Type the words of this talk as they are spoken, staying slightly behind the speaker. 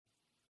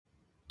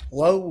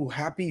Hello,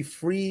 happy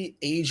free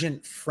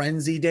agent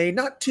frenzy day.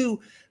 Not too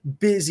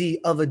busy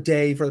of a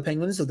day for the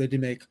Penguins, so they did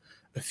make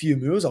a few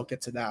moves. I'll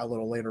get to that a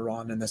little later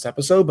on in this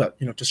episode. But,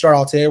 to start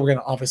out today, we're going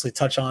to obviously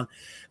touch on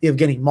the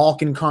Evgeny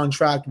Malkin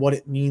contract, what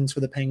it means for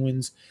the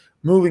Penguins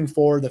moving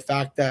forward, the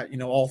fact that,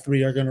 all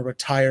three are going to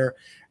retire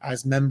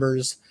as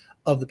members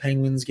of the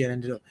Penguins, get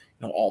into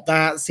all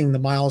that, seeing the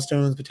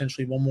milestones,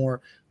 potentially one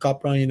more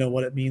cup run,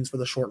 what it means for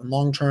the short and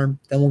long term.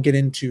 Then we'll get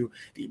into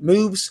the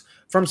moves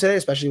from today,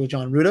 especially with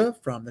Jan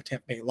Rutta from the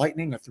Tampa Bay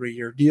Lightning, a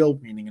 3-year deal,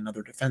 meaning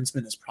another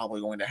defenseman is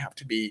probably going to have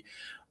to be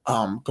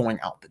going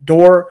out the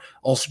door.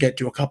 Also get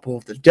to a couple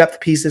of the depth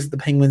pieces the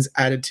Penguins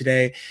added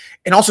today,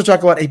 and also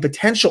talk about a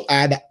potential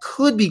ad that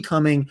could be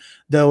coming,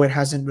 though it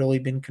hasn't really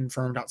been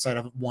confirmed outside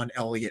of one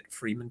Elliot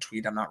Friedman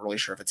tweet. I'm not really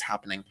sure if it's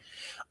happening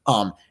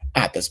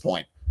at this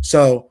point.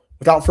 So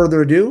without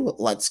further ado,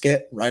 let's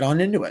get right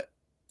on into it.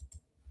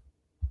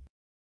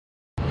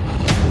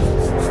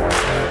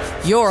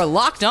 You're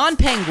Locked On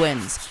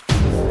Penguins,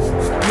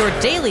 your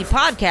daily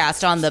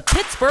podcast on the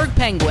Pittsburgh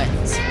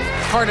Penguins,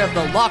 part of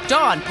the Locked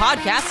On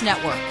Podcast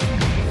Network,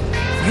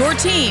 your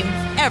team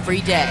every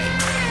day.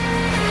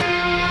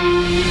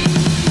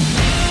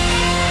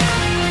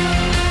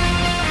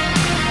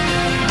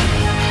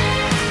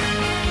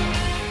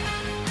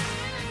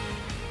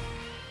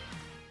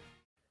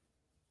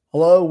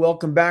 Hello,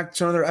 welcome back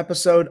to another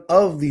episode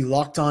of the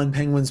Locked On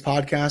Penguins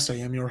podcast. I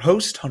am your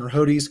host, Hunter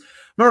Hodes.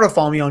 Remember to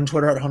follow me on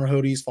Twitter at Hunter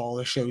Hodes. Follow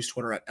the show's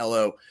Twitter at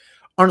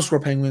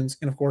LO_Penguins.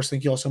 And of course,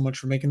 thank you all so much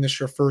for making this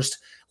your first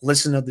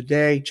listen of the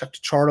day. Check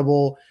to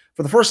Chartable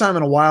for the first time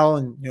in a while.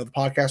 And, the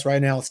podcast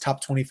right now is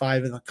top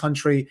 25 in the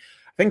country.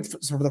 I think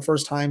for the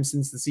first time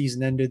since the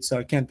season ended. So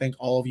I can't thank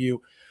all of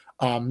you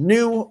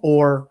new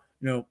or,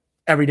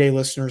 everyday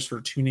listeners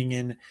for tuning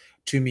in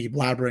to me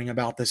blabbering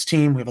about this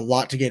team. We have a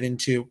lot to get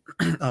into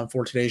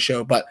for today's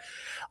show, but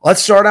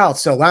let's start out.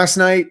 So last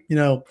night,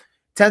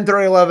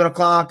 10:30, 11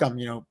 o'clock, I'm,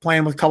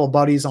 playing with a couple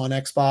buddies on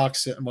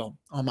Xbox. Well,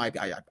 on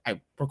I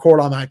record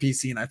on my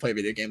PC and I play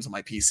video games on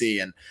my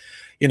PC. And,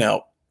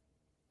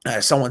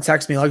 someone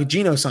texted me like,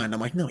 Gino signed.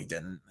 I'm like, no, he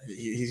didn't.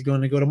 He's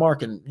going to go to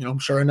Mark.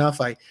 And, sure enough,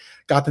 I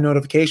got the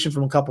notification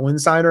from a couple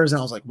insiders and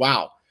I was like,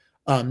 wow.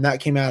 That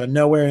came out of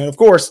nowhere. And of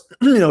course,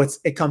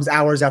 it comes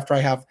hours after I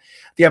have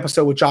the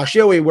episode with Josh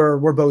Yohe where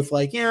we're both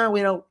like,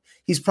 yeah,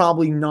 he's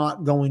probably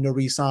not going to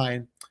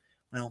re-sign.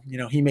 Well,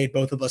 he made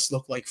both of us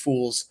look like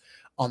fools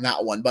on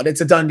that one, but it's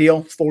a done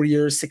deal. 4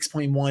 years,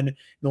 $6.1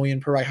 million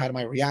per. I had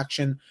my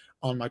reaction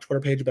on my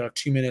Twitter page, about a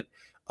 2-minute,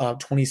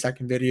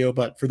 20-second video.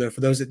 But for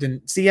those that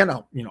didn't see it,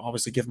 I'll,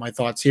 obviously give my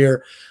thoughts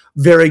here.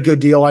 Very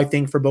good deal, I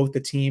think, for both the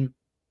team.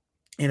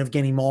 And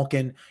Evgeny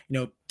Malkin,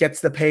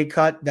 gets the pay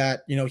cut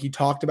that, he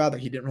talked about,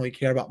 that he didn't really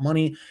care about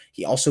money.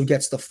 He also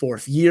gets the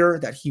 4th year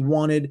that he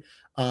wanted.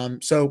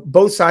 So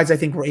both sides, I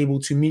think, were able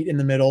to meet in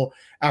the middle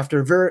after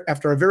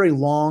a very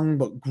long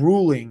but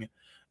grueling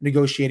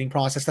negotiating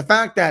process. The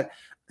fact that,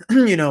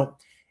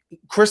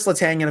 Chris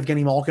Letang and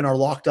Evgeny Malkin are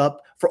locked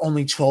up for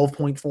only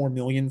 $12.4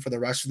 million for the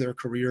rest of their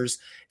careers,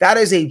 that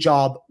is a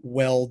job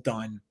well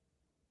done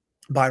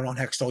by Ron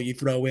Hextall. You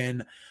throw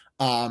in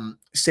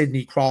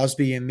Sidney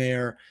Crosby in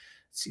there.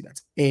 Let's see,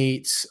 that's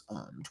 8,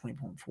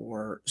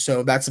 20.4.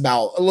 So that's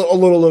about a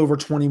little over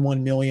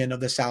 21 million of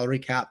the salary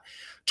cap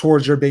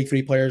towards your big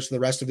three players for the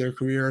rest of their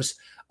careers.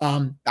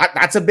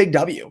 That's a big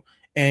W.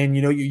 And,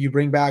 you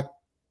bring back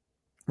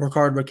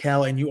Rickard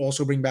Rakell and you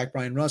also bring back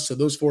Brian Rust. So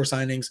those 4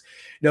 signings,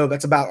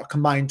 that's about a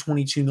combined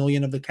 22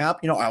 million of the cap.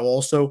 I will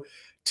also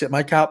tip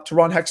my cap to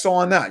Ron Hextall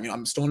on that.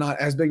 I'm still not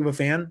as big of a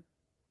fan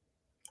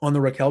on the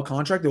Rakell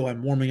contract, though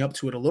I'm warming up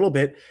to it a little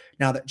bit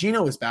now that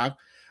Gino is back.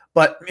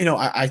 But,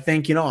 I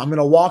think, I'm going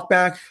to walk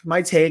back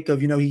my take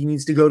of, he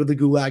needs to go to the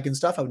gulag and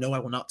stuff. I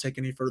will not take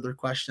any further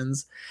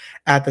questions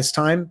at this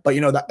time. But,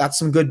 that's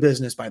some good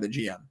business by the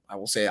GM. I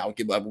will say I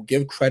will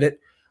give credit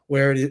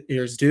where it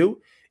is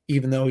due,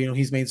 even though,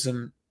 he's made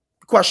some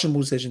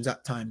questionable decisions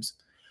at times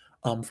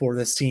for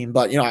this team.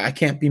 But, I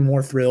can't be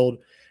more thrilled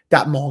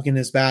that Malkin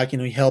is back.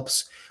 He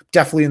helps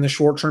definitely in the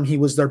short term. He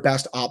was their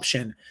best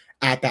option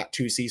at that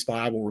 2C spot.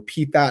 I will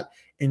repeat that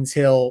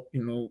until,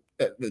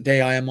 the day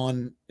I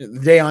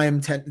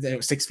am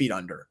 6 feet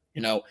under,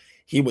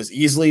 he was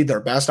easily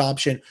their best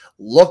option.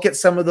 Look at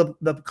some of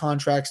the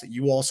contracts that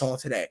you all saw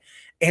today.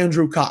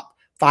 Andrew Kopp,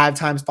 5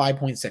 times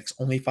 5.6,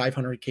 only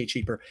 $500K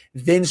cheaper.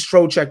 Vince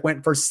Trocheck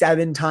went for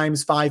 7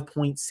 times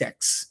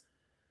 5.6.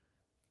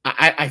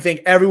 I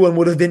think everyone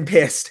would have been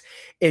pissed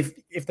if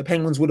the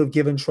Penguins would have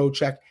given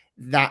Trocheck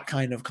that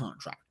kind of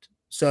contract.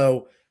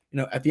 So,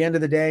 at the end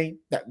of the day,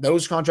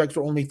 those contracts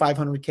were only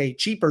 $500K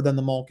cheaper than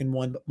the Malkin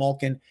one, but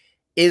Malkin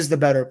is the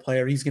better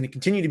player. He's going to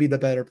continue to be the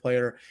better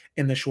player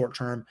in the short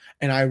term.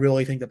 And I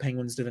really think the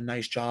Penguins did a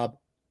nice job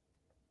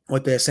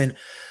with this. And,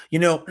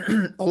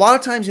 a lot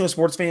of times,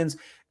 sports fans,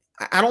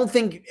 I don't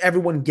think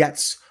everyone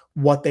gets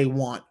what they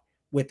want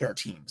with their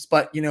teams.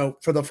 But,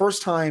 for the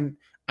first time,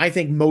 I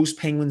think most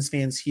Penguins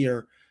fans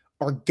here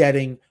are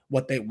getting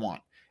what they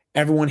want.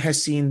 Everyone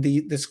has seen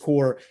this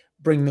core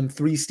bring them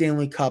 3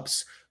 Stanley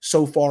Cups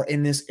so far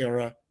in this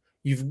era.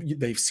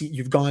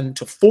 You've gone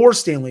to 4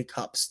 Stanley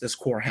Cups. This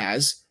core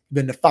has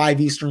been to 5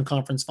 Eastern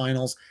Conference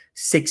Finals,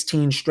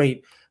 16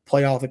 straight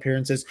playoff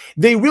appearances.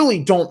 They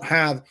really don't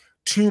have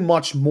too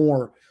much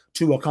more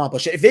to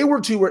accomplish. If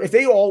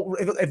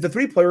the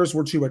 3 players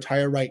were to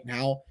retire right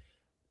now,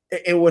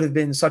 it would have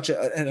been such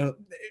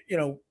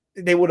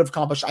they would have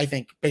accomplished, I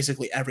think,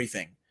 basically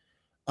everything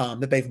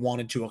that they've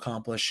wanted to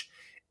accomplish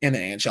in the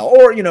NHL,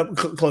 or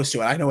close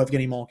to it. I know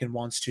Evgeny Malkin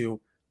wants to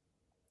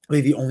be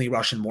the only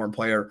Russian-born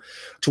player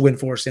to win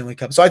 4 Stanley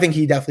Cups, so I think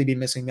he'd definitely be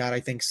missing that. I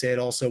think Sid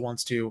also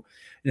wants to,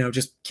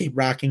 just keep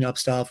racking up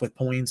stuff with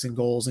points and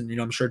goals, and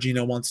I'm sure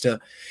Gino wants to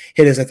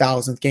hit his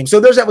 1,000th game. So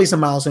there's at least some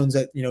milestones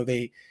that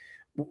they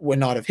would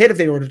not have hit if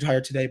they were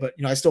retired today, but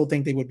I still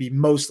think they would be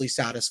mostly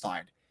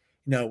satisfied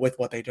with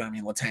what they do. I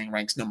mean, Letang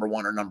ranks number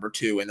 1 or number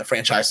 2 in the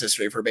franchise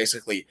history for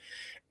basically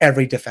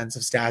every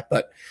defensive stat.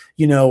 But,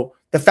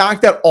 the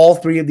fact that all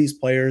 3 of these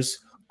players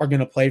are going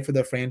to play for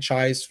the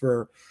franchise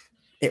for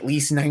at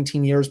least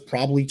 19 years,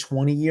 probably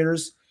 20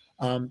 years,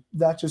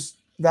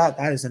 that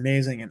is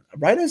amazing. And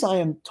right as I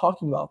am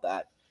talking about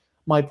that,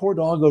 my poor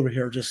dog over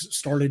here just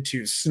started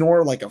to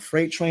snore like a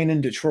freight train in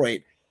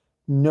Detroit.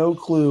 No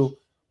clue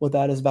what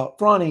that is about.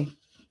 Bronny.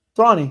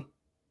 All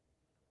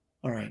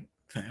right.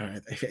 I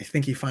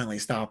think he finally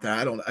stopped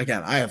that.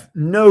 I have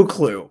no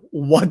clue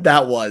what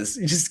that was.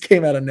 It just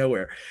came out of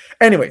nowhere.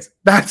 Anyways,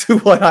 back to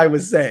what I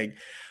was saying.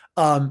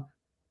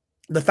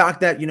 The fact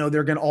that,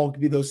 they're going to all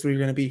be, those 3 are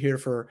going to be here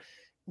for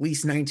at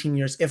least 19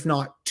 years, if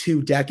not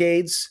 2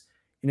 decades,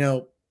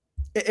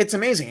 it's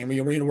amazing. I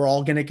mean, we're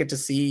all going to get to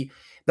see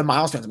the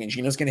milestones. I mean,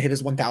 Gino's going to hit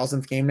his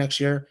 1,000th game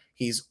next year.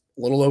 He's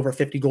a little over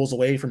 50 goals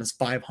away from his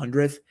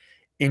 500th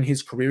in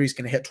his career. He's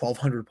going to hit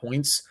 1,200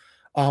 points.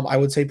 I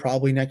would say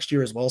probably next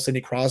year as well.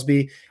 Sidney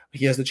Crosby,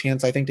 he has the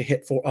chance, I think, to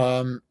hit for,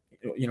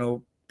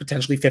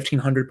 potentially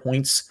 1,500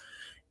 points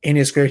in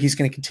his career. He's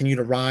going to continue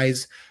to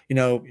rise.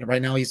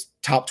 Right now he's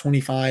top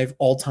 25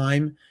 all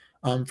time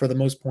for the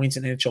most points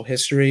in NHL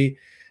history.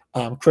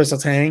 Chris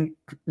Letang,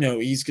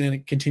 he's going to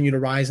continue to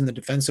rise in the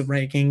defensive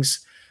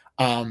rankings.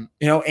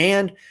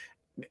 And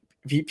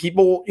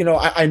people,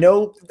 I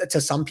know that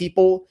to some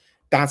people,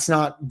 that's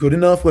not good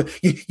enough.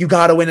 You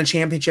got to win a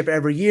championship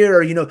every year,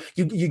 or,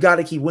 you got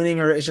to keep winning,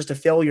 or it's just a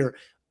failure.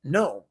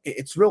 No,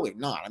 it's really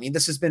not. I mean,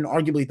 this has been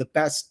arguably the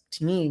best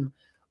team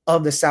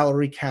of the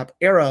salary cap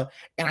era.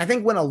 And I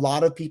think when a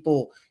lot of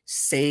people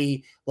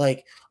say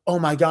like, oh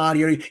my God,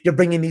 you're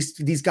bringing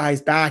these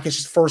guys back, it's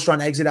just first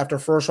round exit after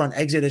first round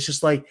exit. It's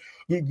just like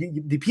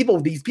these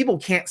people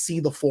can't see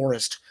the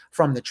forest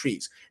from the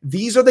trees.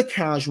 These are the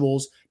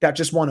casuals that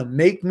just want to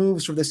make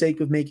moves for the sake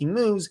of making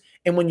moves.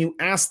 And when you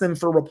ask them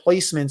for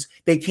replacements,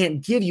 they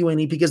can't give you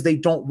any because they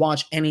don't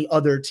watch any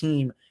other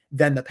team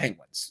than the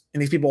Penguins.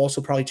 And these people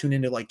also probably tune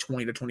into like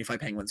 20 to 25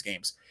 Penguins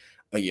games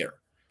a year.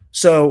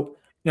 So,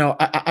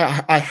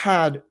 I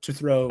had to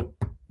throw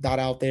that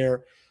out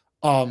there.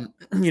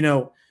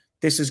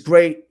 This is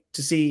great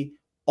to see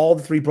all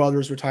the 3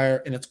 brothers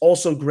retire. And it's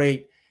also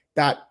great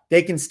that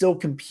they can still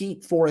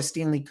compete for a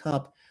Stanley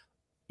Cup,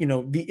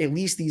 at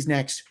least these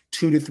next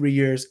 2 to 3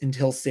 years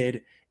until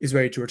Sid is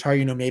ready to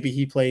retire. Maybe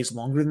he plays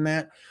longer than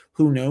that.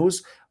 Who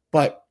knows?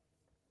 But,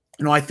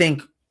 I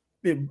think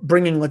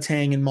bringing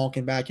Letang and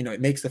Malkin back,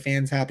 it makes the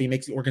fans happy,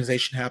 makes the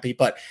organization happy,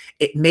 but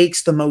it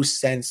makes the most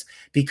sense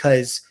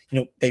because,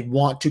 they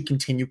want to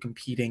continue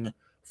competing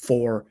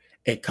for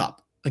a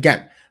cup.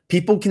 Again,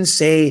 people can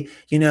say,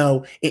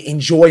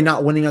 enjoy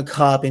not winning a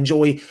cup,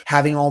 enjoy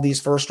having all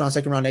these first round,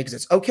 second round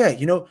exits. Okay.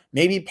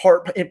 Maybe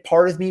part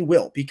of me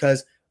will,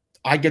 because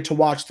I get to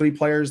watch 3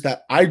 players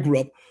that I grew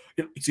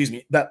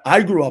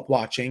up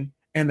watching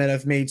and that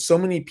have made so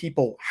many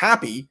people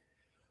happy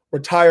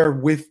retire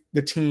with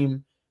the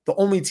team, the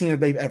only team that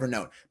they've ever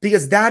known,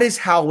 because that is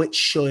how it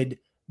should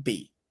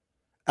be.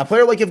 A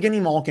player like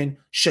Evgeny Malkin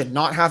should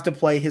not have to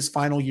play his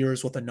final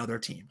years with another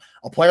team.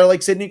 A player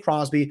like Sidney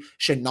Crosby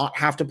should not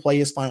have to play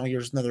his final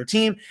years with another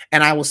team.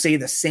 And I will say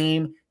the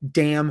same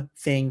damn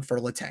thing for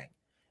Letang.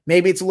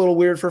 Maybe it's a little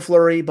weird for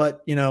Fleury,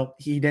 but,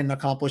 he didn't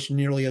accomplish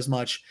nearly as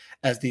much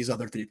as these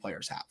other 3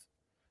 players have.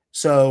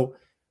 So,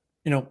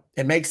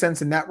 it makes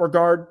sense in that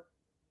regard.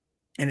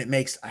 And it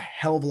makes a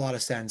hell of a lot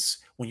of sense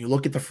when you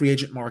look at the free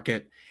agent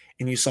market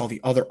and you saw the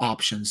other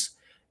options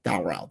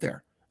that were out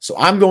there. So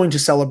I'm going to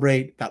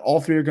celebrate that all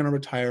 3 are going to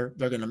retire.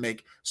 They're going to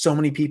make so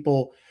many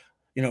people,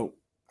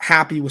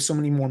 happy with so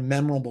many more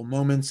memorable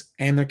moments,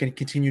 and they're going to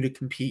continue to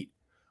compete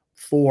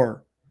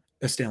for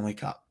the Stanley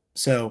Cup.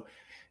 So,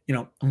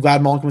 I'm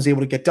glad Malkin was able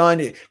to get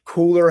done.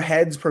 Cooler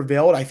heads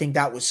prevailed. I think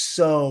that was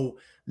so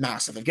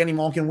massive. Evgeny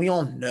Malkin, we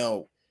all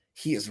know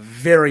he is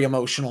very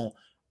emotional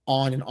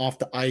on and off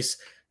the ice.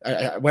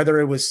 Whether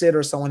it was Sid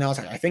or someone else,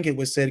 I think it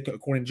was Sid,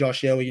 according to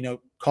Josh Yohe,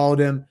 called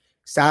him,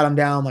 sat him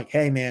down like,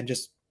 hey, man,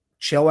 just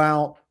chill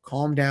out,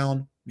 calm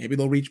down. Maybe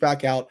they'll reach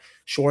back out.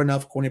 Sure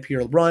enough, according to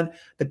Pierre LeBrun,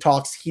 the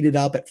talks heated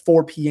up at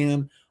 4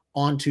 p.m.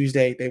 on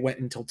Tuesday. They went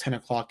until 10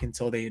 o'clock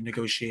until they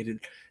negotiated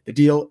the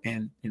deal,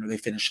 and they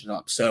finished it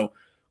up. So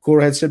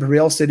cooler heads to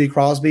prevail. Sidney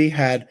Crosby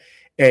had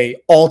a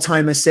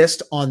all-time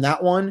assist on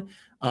that one.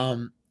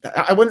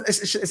 I wouldn't.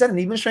 Is that an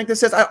even strength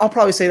assist? I'll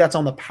probably say that's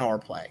on the power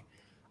play.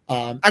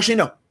 Actually,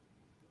 no.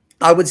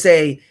 I would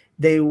say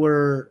they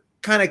were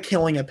kind of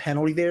killing a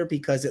penalty there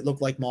because it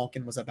looked like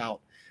Malkin was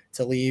about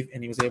to leave,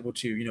 and he was able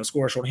to,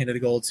 score a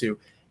shorthanded goal to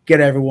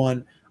get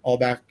everyone all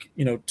back,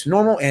 to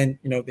normal. And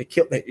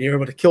they were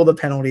able to kill the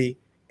penalty,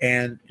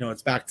 and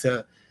it's back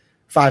to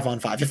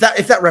 5-on-5.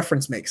 If that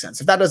reference makes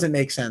sense. If that doesn't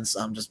make sense,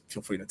 just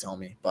feel free to tell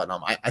me. But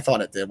I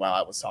thought it did while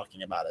I was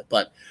talking about it.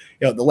 But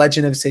the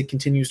legend of Sid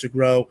continues to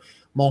grow.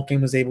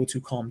 Malkin was able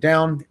to calm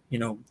down.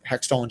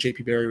 Hextall and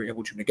JP Barry were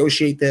able to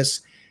negotiate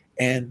this,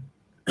 and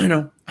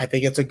I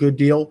think it's a good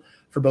deal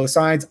for both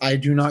sides. I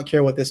do not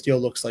care what this deal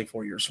looks like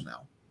 4 years from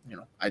now.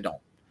 I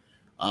don't.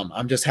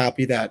 I'm just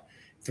happy that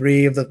at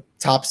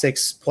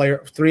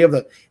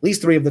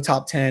least three of the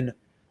top 10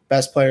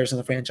 best players in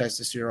the franchise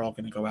this year are all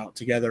going to go out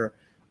together,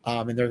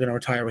 and they're going to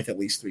retire with at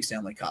least 3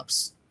 Stanley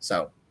Cups.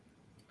 So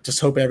just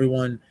hope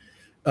everyone,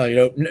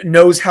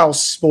 knows how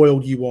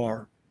spoiled you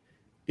are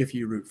if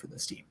you root for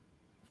this team.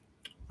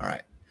 All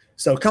right.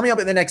 So coming up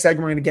in the next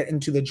segment, we're going to get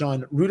into the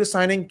Jon Rutta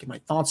signing, get my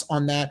thoughts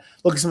on that,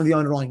 look at some of the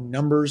underlying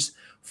numbers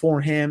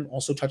for him,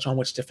 also touch on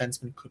which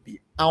defenseman could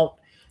be out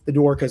the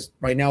door, because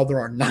right now there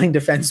are 9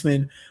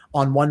 defensemen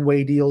on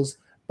one-way deals.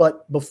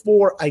 But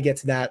before I get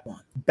to that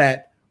one,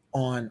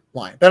 BetOnline.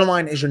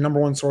 BetOnline is your number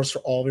one source for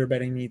all of your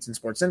betting needs and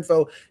sports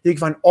info. You can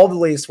find all the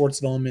latest sports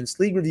developments,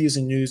 league reviews,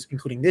 and news,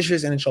 including this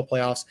year's NHL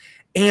playoffs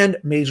and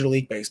Major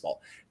League Baseball.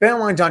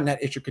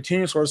 BetOnline.net is your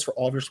continuous source for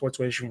all of your sports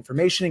wagering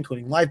information,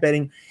 including live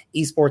betting,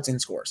 esports,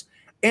 and scores.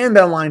 And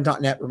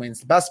BetOnline.net remains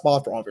the best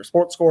spot for all of your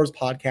sports scores,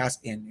 podcasts,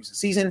 and news this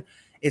season.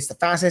 It's the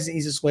fastest and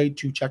easiest way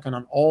to check in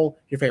on all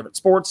your favorite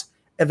sports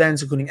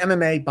events, including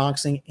MMA,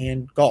 boxing,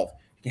 and golf.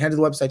 You can head to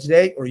the website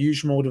today or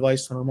use your mobile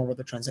device to learn more about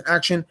the trends in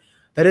action.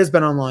 That is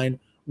BetOnline,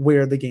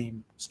 where the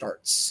game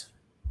starts.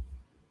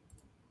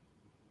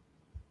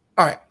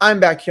 All right, I'm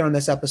back here on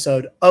this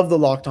episode of the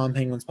Locked On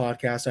Penguins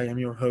podcast. I am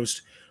your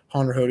host,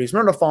 Hunter Hodes.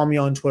 Remember to follow me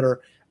on Twitter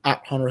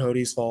at Hunter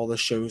Hodes. Follow the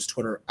show's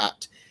Twitter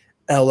at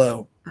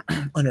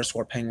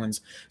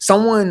LO_Penguins.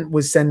 Someone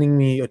was sending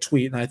me a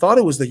tweet, and I thought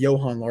it was the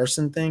Johan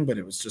Larsson thing, but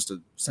it was just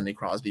a Sidney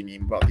Crosby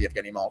meme about the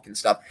Evgeny Malkin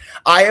stuff.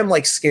 I am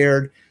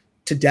scared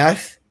to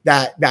death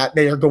that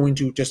they are going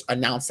to just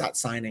announce that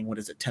signing. What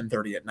is it,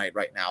 10:30 at night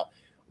right now,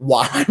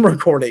 while I'm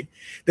recording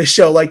the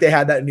show, like they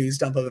had that news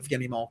dump of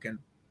Evgeny Malkin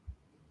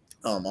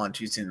on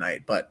Tuesday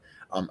night. But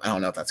I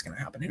don't know if that's going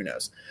to happen. Who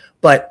knows?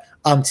 But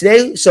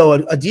today, so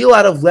a deal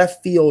out of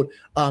left field,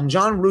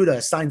 Jon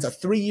Rutta signs a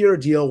 3-year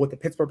deal with the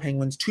Pittsburgh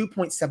Penguins,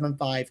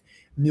 $2.75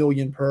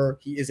 million per.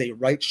 He is a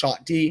right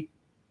shot D,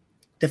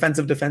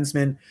 defensive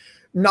defenseman.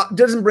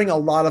 Doesn't bring a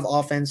lot of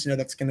offense.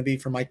 That's going to be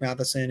for Mike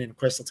Matheson and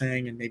Chris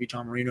Letang and maybe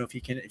John Marino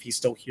if he's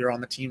still here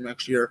on the team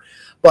next year.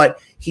 But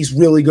he's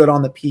really good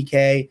on the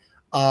PK.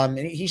 And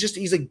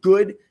he's a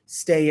good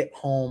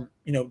stay-at-home,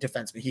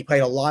 defenseman. He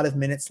played a lot of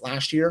minutes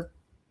last year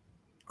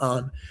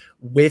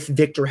with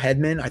Victor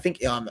Hedman. I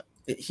think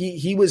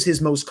he was his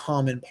most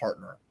common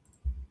partner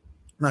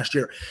last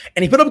year,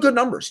 and he put up good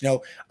numbers.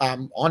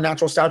 On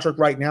natural stat trick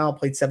right now,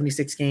 played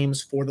 76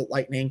 games for the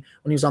Lightning.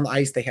 When he was on the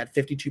ice, they had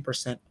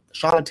 52% of the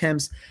shot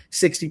attempts,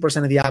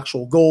 60% of the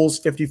actual goals,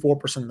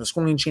 54% of the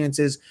scoring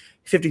chances,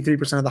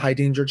 53% of the high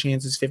danger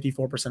chances,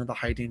 54% of the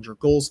high danger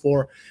goals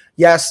for.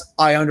 Yes,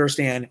 I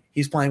understand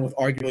he's playing with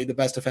arguably the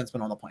best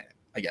defenseman on the planet.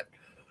 I get it.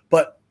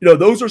 But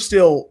those are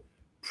still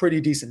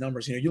pretty decent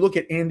numbers. You look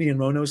at Andy and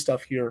Rono's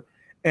stuff here,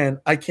 and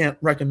I can't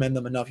recommend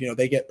them enough.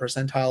 They get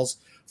percentiles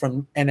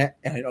from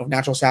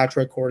natural stat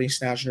trick, Cordy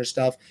Snatcher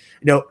stuff.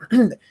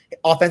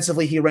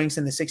 Offensively, he ranks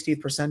in the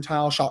 60th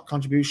percentile, shot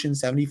contribution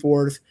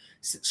 74th,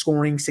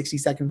 scoring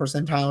 62nd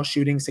percentile,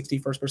 shooting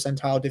 61st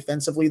percentile.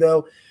 Defensively,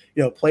 though,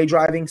 play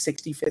driving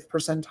 65th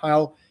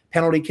percentile,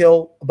 penalty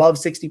kill above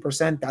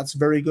 60%. That's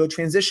very good.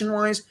 Transition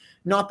wise,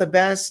 not the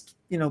best.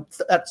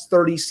 That's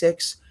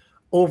 36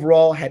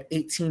 overall. Had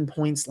 18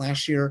 points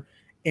last year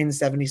in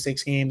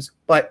 76 games,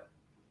 but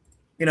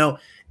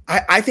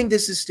I think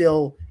this is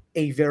still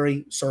a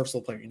very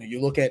serviceable player. You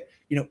look at,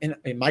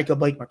 in Micah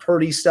Blake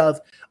McCurdy stuff,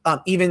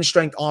 even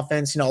strength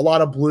offense, a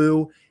lot of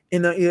blue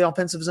in the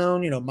offensive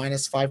zone,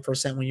 minus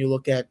 5% when you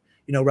look at,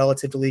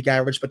 relative to league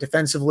average, but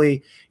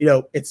defensively,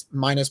 it's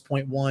minus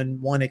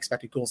 0.11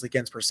 expected goals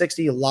against per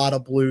 60, a lot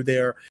of blue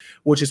there,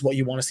 which is what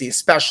you want to see,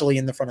 especially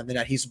in the front of the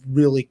net. He's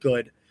really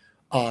good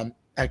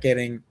at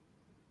getting,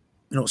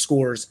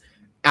 scores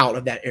out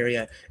of that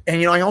area.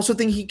 And, I also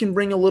think he can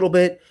bring a little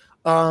bit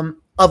of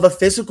a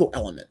physical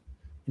element,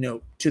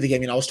 to the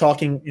game. I was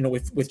talking,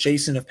 with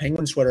Jason of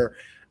Penguins Twitter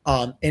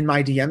in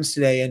my DMs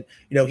today, and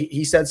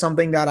he said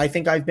something that I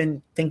think I've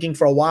been thinking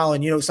for a while.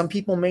 And some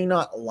people may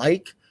not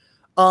like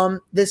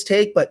this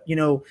take, but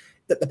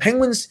the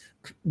Penguins,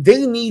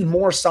 they need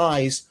more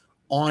size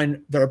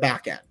on their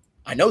back end.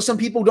 I know some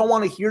people don't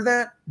want to hear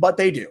that, but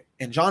they do.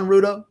 And Jon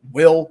Rutta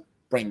will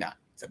bring that.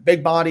 It's a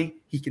big body.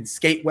 He can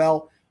skate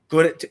well,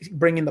 good at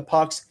bringing the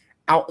pucks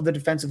out of the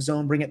defensive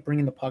zone,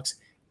 bringing the pucks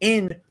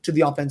into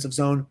the offensive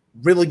zone.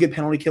 Really good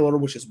penalty killer,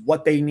 which is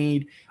what they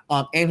need.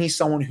 And he's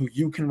someone who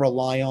you can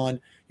rely on,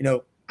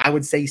 I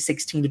would say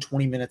 16 to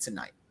 20 minutes a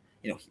night.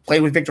 He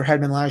played with Victor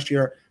Hedman last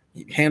year.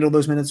 He handled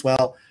those minutes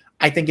well.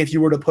 I think if you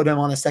were to put him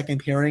on a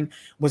second pairing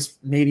was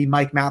maybe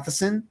Mike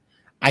Matheson,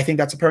 I think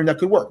that's a pairing that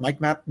could work.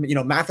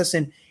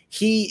 Matheson,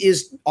 he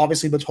is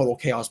obviously the total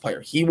chaos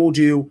player. He will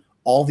do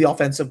all the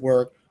offensive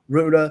work.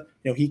 Ruda,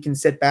 he can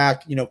sit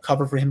back,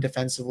 cover for him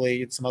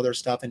defensively and some other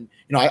stuff. And,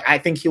 I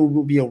think he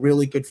will be a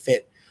really good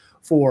fit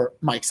for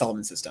Mike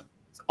Sullivan's system.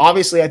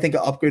 Obviously, I think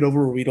an upgrade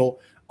over Ruedel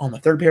on the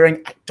third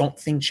pairing. I don't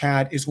think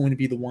Chad is going to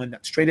be the one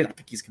that's traded. I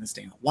think he's going to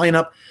stay in the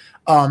lineup.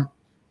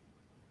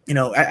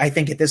 I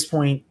think at this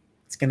point,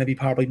 it's going to be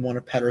probably one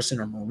of Pettersson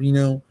or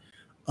Marino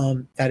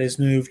that is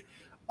moved.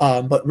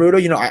 But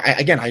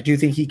Ruda, I do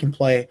think he can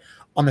play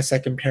on the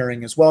second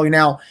pairing as well.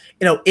 Now,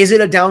 is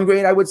it a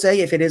downgrade? I would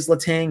say if it is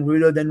Letang,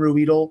 Ruda, then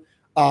Ruedel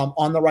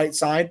on the right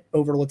side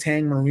over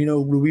Letang,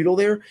 Marino, Ruedel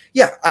there.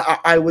 Yeah,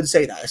 I would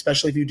say that,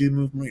 especially if you do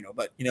move Marino.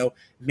 But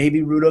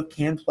maybe Ruda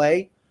can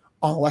play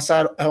on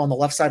the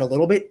left side a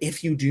little bit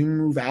if you do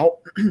move out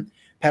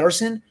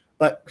Pettersson.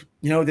 But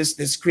this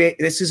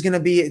is going to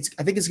be.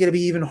 I think it's going to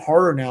be even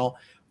harder now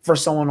for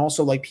someone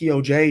also like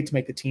POJ to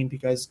make the team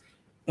because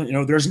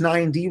there's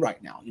 9D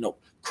right now.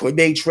 Could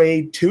they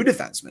trade 2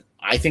 defensemen?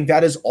 I think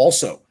that is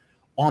also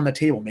on the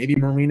table. Maybe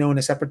Marino in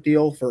a separate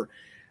deal for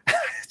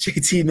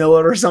JT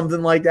Miller or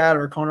something like that,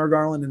 or Connor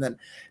Garland, and then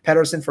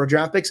Pettersson for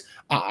draft picks.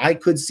 I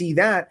could see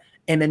that,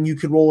 and then you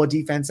could roll a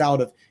defense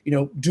out of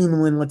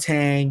Dumoulin,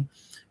 Letang,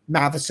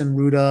 Matheson,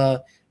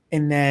 Ruda,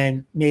 and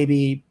then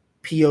maybe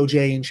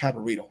POJ and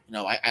Chavarito.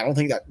 I don't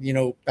think that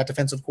that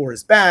defensive core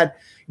is bad.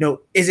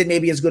 Is it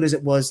maybe as good as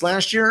it was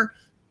last year?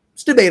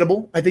 It's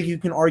debatable. I think you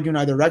can argue in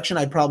either direction.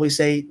 I'd probably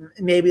say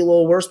maybe a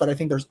little worse, but I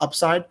think there's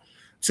upside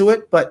to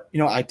it. But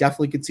I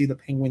definitely could see the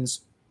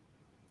Penguins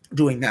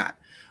doing that.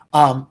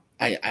 I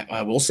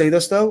will say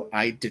this though,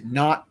 I did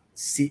not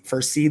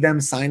foresee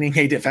them signing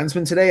a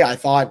defenseman today. I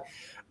thought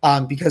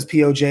because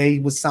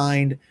POJ was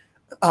signed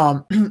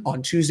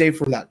on Tuesday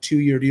for that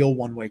 2-year deal,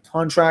 one-way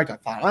contract, I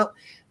thought, well,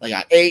 they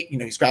got 8.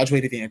 He's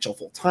graduated the NHL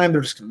full time.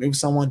 They're just going to move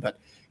someone, but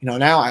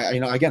now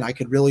again, I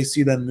could really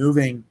see them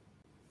moving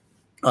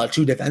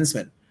 2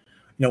 defensemen,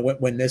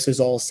 when this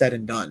is all said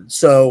and done.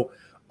 So,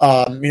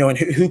 and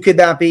who could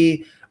that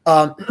be?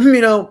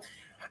 The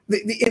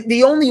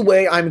only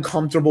way I'm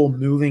comfortable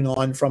moving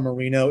on from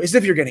Marino is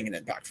if you're getting an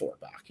impact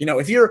forward back.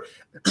 If you're,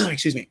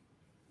 excuse me,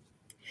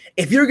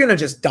 if you're going to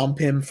just dump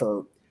him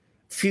for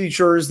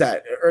futures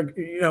that are,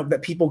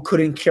 that people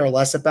couldn't care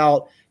less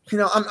about,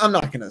 I'm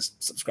not going to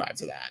subscribe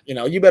to that.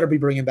 You better be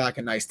bringing back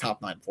a nice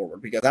top 9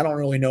 forward, because I don't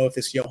really know if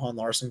this Johan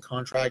Larsson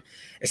contract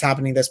is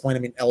happening at this point. I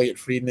mean, Elliot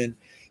Friedman,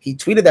 he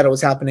tweeted that it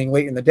was happening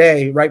late in the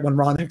day, right when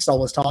Ron Hextall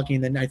was talking.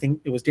 And then I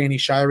think it was Danny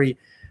Shirey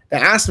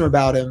that asked him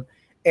about him,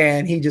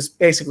 and he just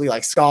basically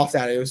scoffed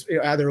at it. It was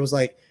either it was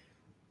like,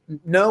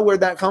 no,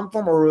 where'd that come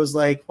from? Or it was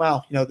like,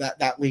 wow,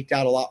 that leaked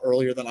out a lot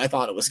earlier than I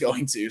thought it was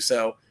going to.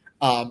 So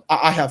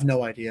I have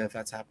no idea if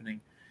that's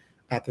happening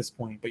at this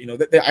point. But,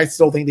 I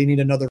still think they need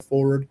another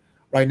forward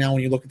right now.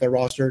 When you look at their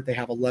roster, they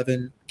have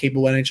 11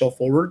 capable NHL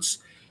forwards.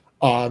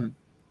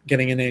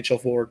 Getting an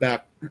NHL forward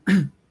back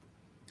in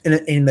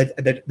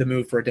the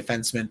move for a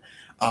defenseman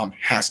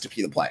has to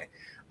be the play.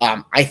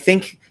 I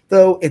think,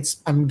 though,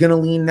 I'm going to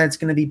lean that it's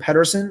going to be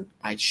Pettersson.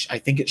 I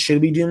think it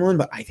should be Dumoulin,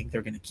 but I think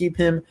they're going to keep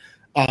him.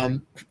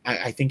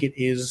 I think it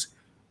is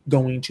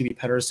going to be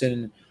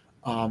Pettersson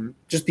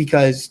just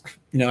because,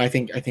 I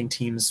think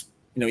teams,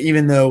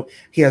 even though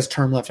he has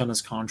term left on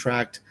his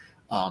contract,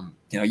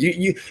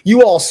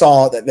 you all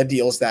saw that the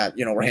deals that,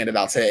 were handed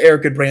out today.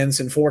 Eric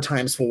Goodbranson,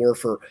 4x4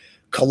 for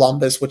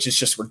Columbus, which is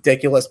just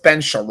ridiculous. Ben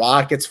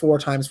Sherratt gets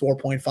 4x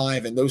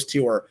 4.5, and those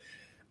two are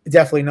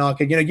definitely not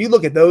good. You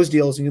look at those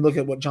deals and you look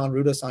at what John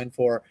Ruda signed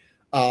for,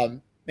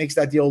 makes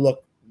that deal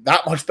look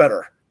that much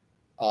better,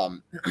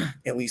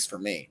 at least for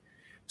me.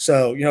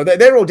 So,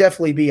 there will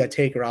definitely be a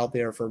taker out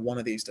there for one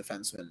of these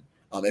defensemen,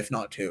 if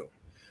not 2,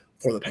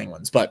 for the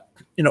Penguins. But,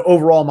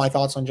 overall, my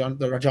thoughts on John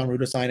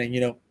Ruda signing,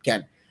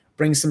 again,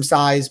 brings some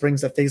size,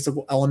 brings a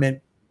physical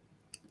element,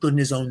 good in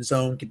his own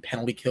zone, can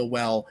penalty kill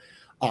well,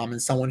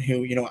 and someone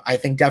who, I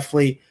think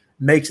definitely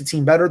makes the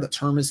team better. The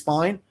term is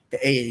fine. The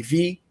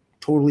AAV,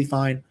 totally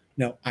fine.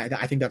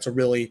 I think that's a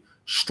really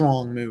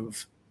strong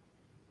move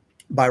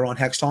by Ron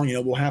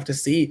Hextall. We'll have to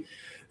see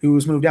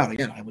who's moved out.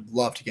 Again, I would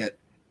love to get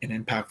an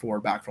impact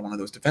forward back for one of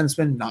those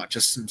defensemen, not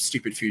just some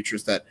stupid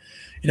futures that,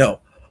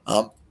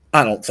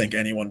 I don't think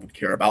anyone would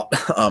care about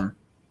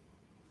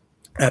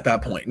at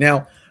that point.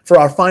 Now, for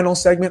our final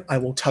segment, I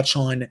will touch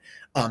on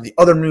the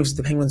other moves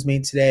that the Penguins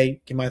made today,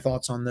 give my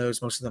thoughts on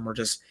those. Most of them were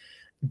just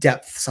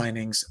depth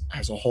signings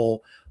as a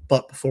whole.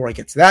 But before I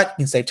get to that,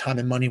 you can save time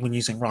and money when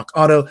using Rock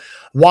Auto.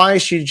 Why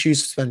should you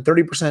choose to spend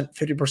 30%,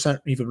 50%,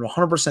 even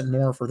 100%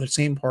 more for the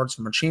same parts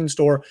from a chain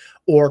store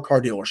or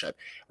car dealership?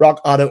 Rock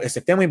Auto is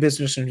a family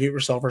business and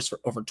do-it-yourselfers for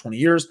over 20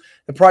 years.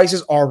 The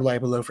prices are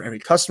reliably low for every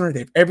customer. They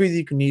have everything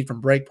you can need, from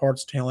brake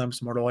parts, tail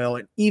lamps, motor oil,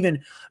 and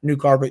even new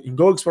carpet. You can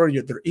go explore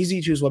their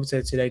easy-to-use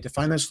website today to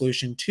find the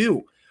solution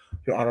to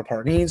your auto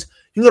part needs.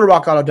 You can go to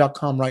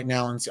rockauto.com right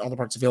now and see all the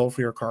parts available for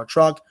your car or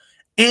truck.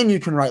 And you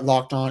can write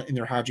Locked On in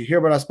their How'd You Hear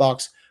About Us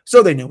box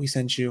so they know we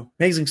sent you.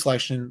 Amazing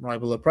selection,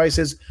 reliable low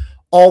prices,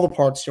 all the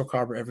parts your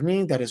car will ever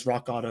need. That is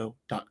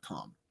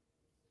rockauto.com.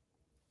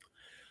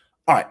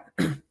 All right.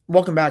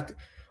 Welcome back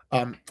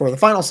for the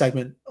final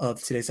segment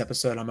of today's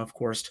episode. I'm, of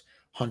course,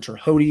 Hunter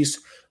Hodes.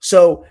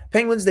 So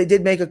Penguins, they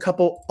did make a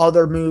couple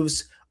other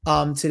moves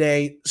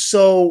today.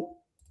 So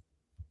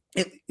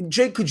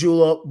Jake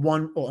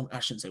Caggiula, I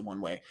shouldn't say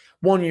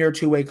 1 year,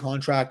 2-way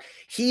contract.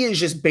 He is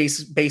just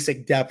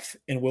basic depth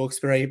in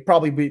Wilkes-Barre.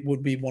 Probably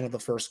would be one of the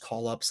first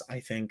call-ups, I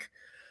think,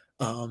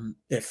 when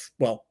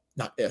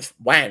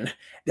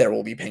there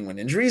will be Penguin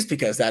injuries,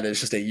 because that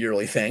is just a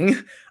yearly thing.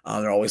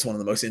 They're always one of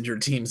the most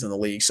injured teams in the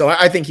league. So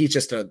I think he's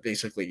just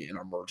basically an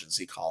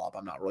emergency call-up.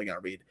 I'm not really going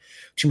to read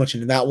too much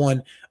into that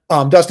one.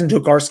 Dustin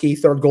Tokarski,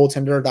 third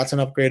goaltender. That's an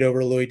upgrade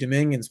over Louis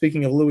Domingue. And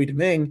speaking of Louis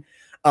Domingue,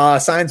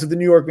 signs with the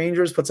New York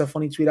Rangers, puts a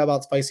funny tweet out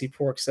about spicy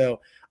pork. So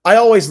I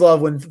always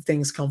love when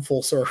things come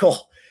full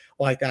circle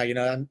like that. You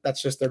know,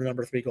 that's just their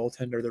number 3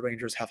 goaltender. The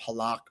Rangers have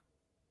Halak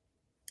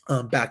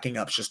backing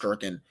up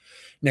Shesterkin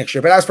next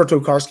year. But as for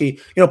Tokarski,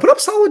 put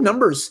up solid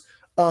numbers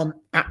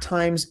at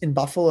times in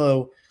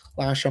Buffalo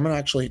last year. I'm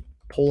going to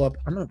pull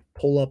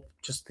up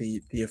just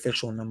the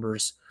official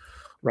numbers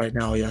right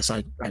now. Yes,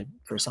 I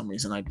for some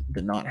reason I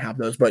did not have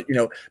those, but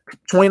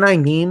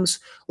 29 games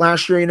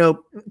last year,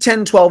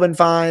 10, 12, and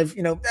 5.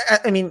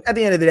 I mean, at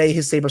the end of the day,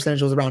 his save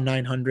percentage was around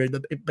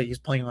 900, but he's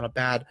playing on a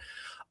bad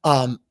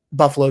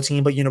Buffalo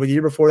team. But the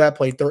year before that,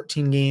 played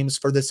 13 games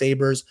for the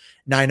Sabres,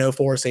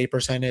 904 save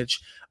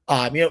percentage.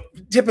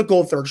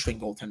 Typical third string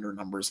goaltender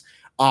numbers.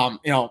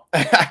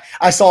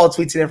 I saw a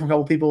tweet today from a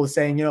couple people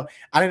saying,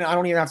 I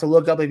don't even have to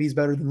look up if he's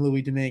better than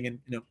Louis Domingue. And,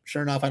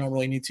 sure enough, I don't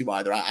really need to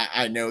either.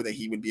 I know that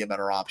he would be a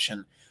better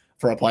option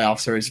for a playoff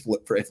series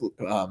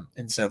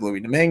instead of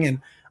Louis Domingue.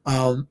 And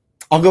I'll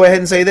go ahead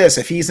and say this: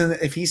 if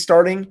he's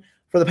starting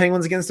for the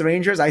Penguins against the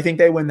Rangers, I think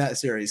they win that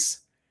series.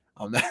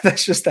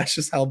 That's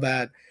just how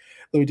bad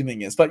Louis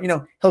Domingue is. But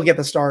he'll get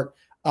the start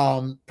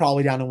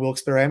probably down in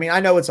Wilkes-Barre. I mean, I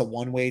know it's a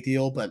one-way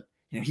deal, but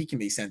he can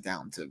be sent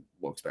down to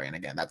Wilkes-Barre, and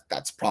again,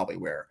 that's probably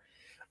where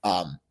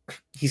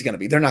he's going to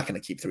be. They're not going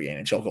to keep 3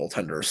 NHL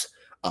goaltenders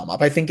up.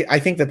 I think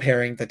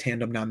the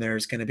tandem down there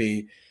is going to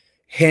be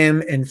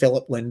him and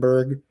Philip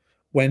Lindbergh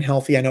when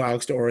healthy. I know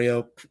Alex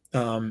D'Orio.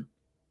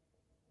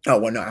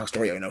 Alex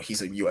D'Orio. No,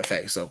 he's a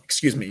UFA. So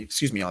excuse me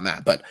on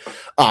that. But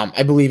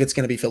I believe it's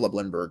going to be Philip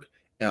Lindbergh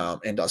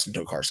and Dustin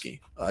Tokarski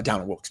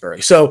down in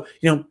Wilkes-Barre. So,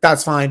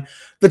 that's fine.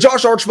 The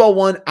Josh Archibald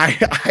one,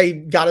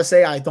 I gotta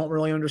say, I don't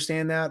really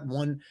understand that.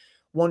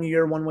 1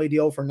 year, 1-way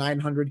deal for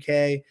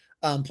 $900K,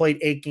 played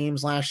 8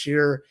 games last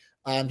year.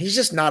 He's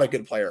just not a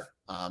good player.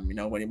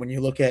 When you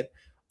look at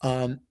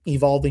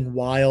Evolving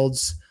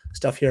Wilds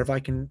stuff here, if I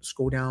can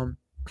scroll down,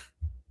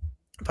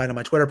 find on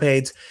my Twitter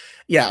page.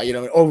 Yeah,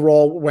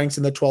 overall ranks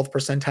in the 12th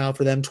percentile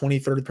for them,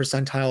 23rd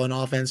percentile in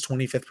offense,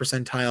 25th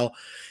percentile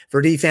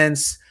for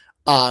defense.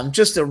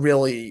 Just a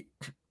really,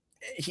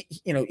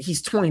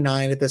 he's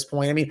 29 at this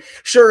point. I mean,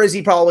 sure, is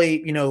he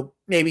probably,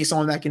 maybe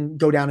someone that can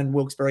go down in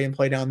Wilkes-Barre and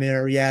play down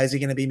there? Yeah. Is he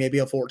going to be maybe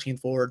a 14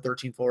 forward,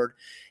 13 forward?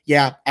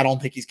 Yeah. I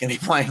don't think he's going to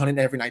be playing on an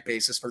every night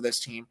basis for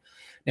this team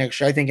next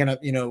year. I think,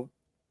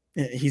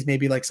 he's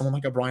maybe like someone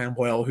like a Brian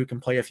Boyle who can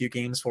play a few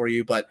games for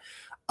you, but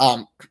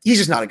he's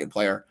just not a good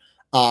player.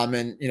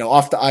 And,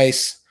 off the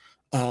ice,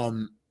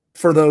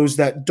 for those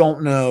that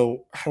don't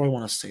know, how do I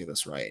want to say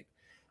this right?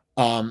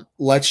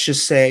 Let's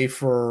just say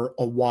for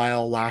a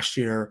while last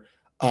year,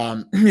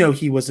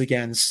 he was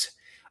against,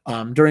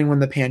 during when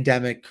the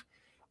pandemic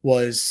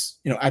was,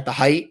 at the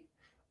height,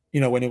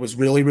 when it was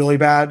really, really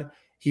bad,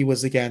 he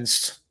was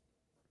against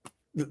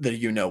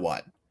the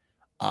what.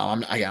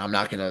 I'm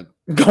not going to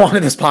go on to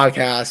this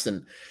podcast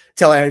and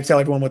tell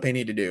everyone what they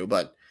need to do,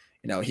 but,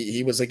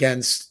 he was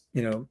against,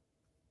 I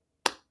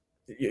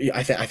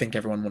think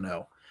everyone will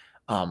know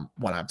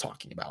what I'm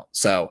talking about.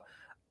 So,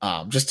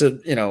 just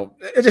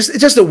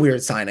a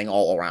weird signing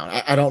all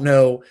around. I don't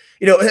know,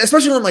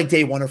 especially on like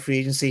day one of free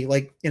agency,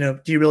 like,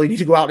 do you really need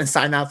to go out and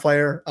sign that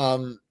player?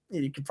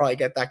 You could probably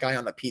get that guy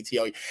on the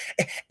PTO.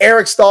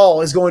 Eric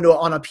Stahl is going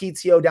on a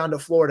PTO down to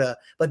Florida,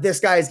 but this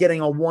guy is getting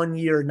a 1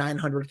 year,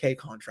 $900K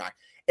contract.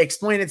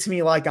 Explain it to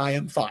me like I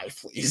am 5,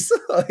 please.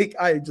 Like,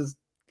 I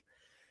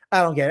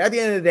don't get it. At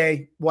the end of the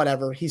day,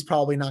 whatever. He's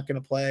probably not going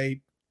to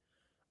play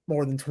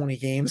more than 20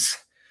 games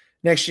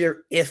next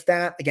year, if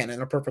that. Again,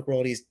 in a perfect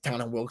world, he's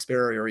down in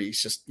Wilkes-Barre, or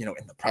he's just, in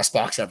the press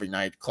box every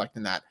night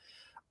collecting that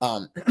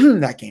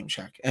that game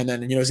check. And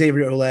then,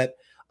 Xavier Ouellet,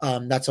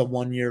 that's a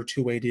 1 year,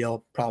 2-way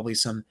deal.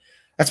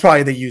 That's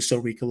probably the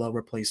Juuso Riikola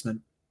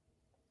replacement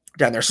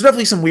down there. So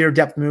definitely some weird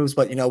depth moves,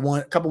 but,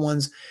 a couple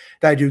ones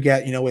that I do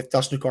get, with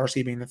Dustin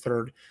Tokarski being the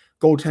third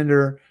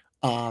goaltender.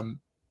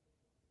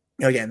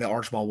 Again, the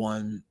Archibald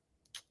one,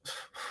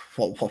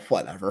 well,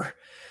 whatever.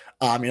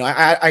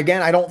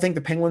 I don't think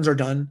the Penguins are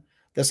done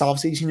this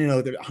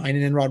offseason. That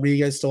Heinen and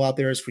Rodriguez still out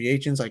there as free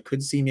agents. I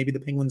could see maybe the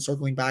Penguins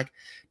circling back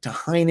to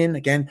Heinen.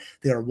 Again,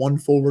 they are 1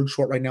 forward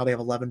short right now. They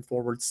have 11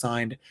 forwards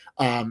signed.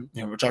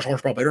 Josh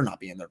Archibald better not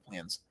be in their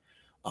plans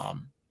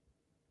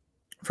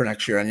for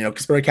next year. And,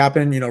 Kasperi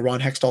Kapanen, Ron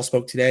Hextall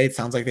spoke today. It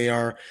sounds like they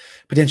are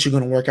potentially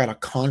going to work out a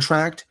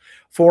contract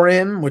for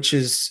him, which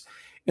is,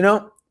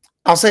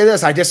 I'll say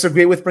this. I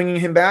disagree with bringing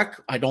him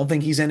back. I don't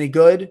think he's any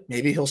good.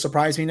 Maybe he'll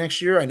surprise me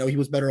next year. I know he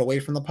was better away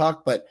from the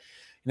puck, but,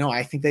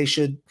 I think they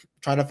should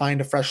try to find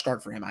a fresh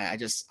start for him.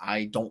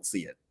 I don't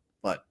see it.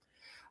 But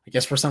I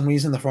guess for some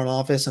reason, the front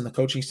office and the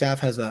coaching staff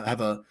have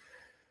a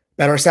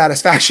better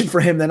satisfaction for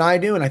him than I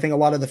do. And I think a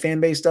lot of the fan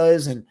base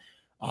does. And,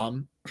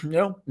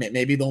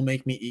 maybe they'll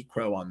make me eat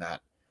crow on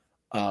that,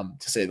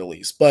 to say the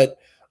least. But,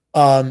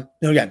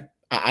 again,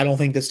 I don't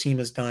think this team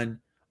is done.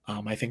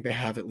 I think they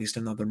have at least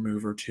another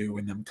move or two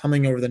in them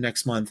coming over the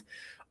next month.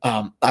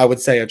 I would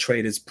say a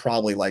trade is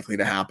probably likely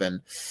to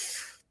happen.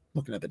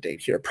 Looking at the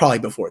date here, probably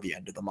before the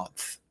end of the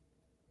month,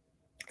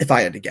 if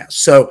I had to guess.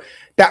 So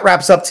that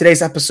wraps up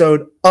today's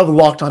episode of the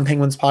Locked On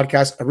Penguins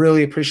podcast. I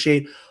really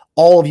appreciate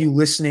all of you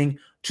listening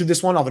to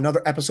this one. I'll have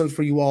another episode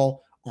for you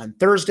all on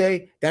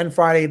Thursday, then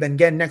Friday, then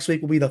again next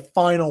week will be the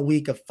final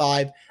week of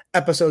 5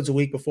 episodes a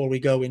week before we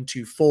go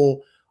into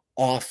full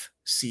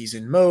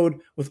off-season mode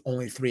with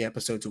only 3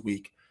 episodes a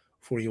week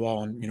for you all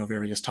on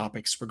various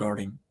topics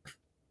regarding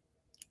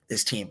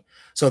this team.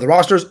 So the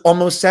roster is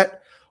almost set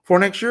for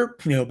next year,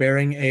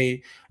 bearing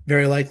a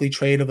very likely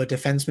trade of a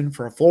defenseman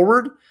for a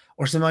forward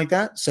or something like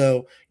that.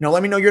 So,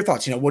 let me know your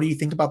thoughts. What do you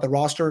think about the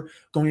roster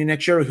going into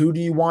next year? Who do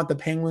you want the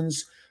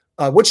Penguins?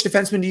 Which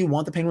defenseman do you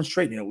want the Penguins to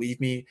trade?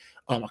 Leave me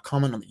a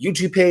comment on the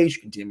YouTube page.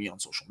 You can DM me on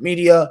social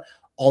media,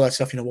 all that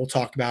stuff. We'll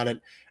talk about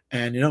it.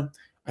 And,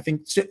 I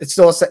think it's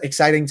still an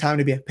exciting time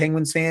to be a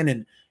Penguins fan.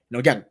 And,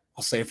 again,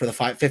 I'll say it for the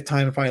fifth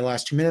time in probably the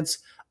last 2 minutes.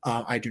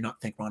 I do not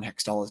think Ron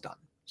Hextall is done,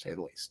 to say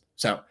the least.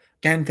 So,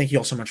 again, thank you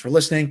all so much for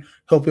listening.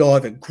 Hope you all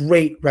have a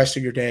great rest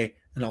of your day,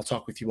 and I'll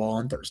talk with you all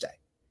on Thursday.